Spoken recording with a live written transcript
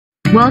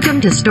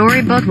Welcome to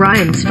Storybook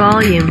Rhymes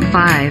Volume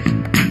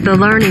 5, the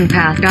learning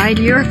path guide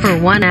you for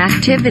one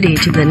activity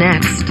to the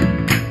next,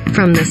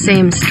 from the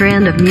same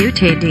strand of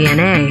mutate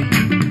DNA.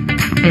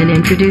 And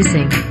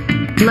introducing.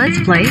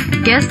 Let's play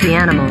Guess the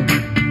Animal.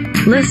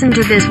 Listen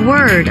to this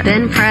word,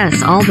 then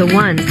press all the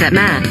ones that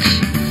match.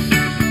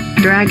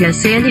 Drag a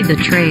sandy the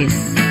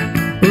trace.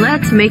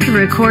 Let's make you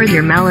record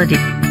your melody.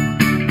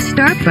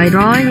 Start by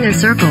drawing a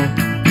circle.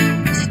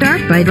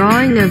 Start by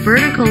drawing a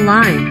vertical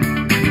line.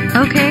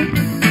 Okay?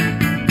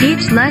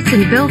 Each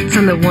lesson builds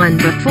on the one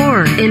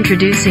before,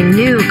 introducing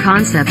new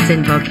concepts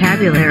in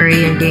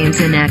vocabulary and games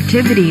and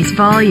activities.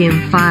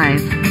 Volume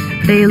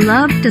 5. They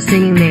love to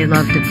sing, they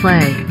love to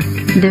play.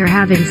 They're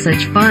having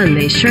such fun,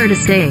 they sure to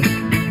stay.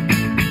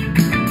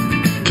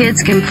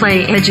 Kids can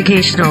play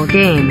educational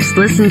games,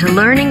 listen to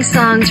learning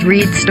songs,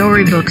 read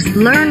storybooks,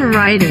 learn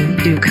writing,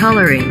 do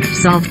coloring,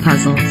 solve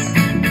puzzles.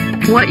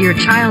 What your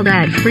child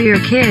add for your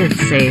kids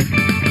save.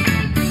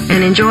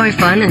 And enjoy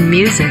fun and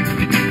music.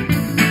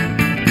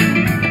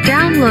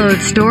 Download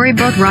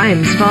Storybook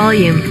Rhymes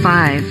Volume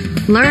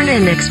 5. Learn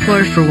and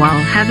explore for while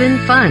having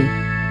fun.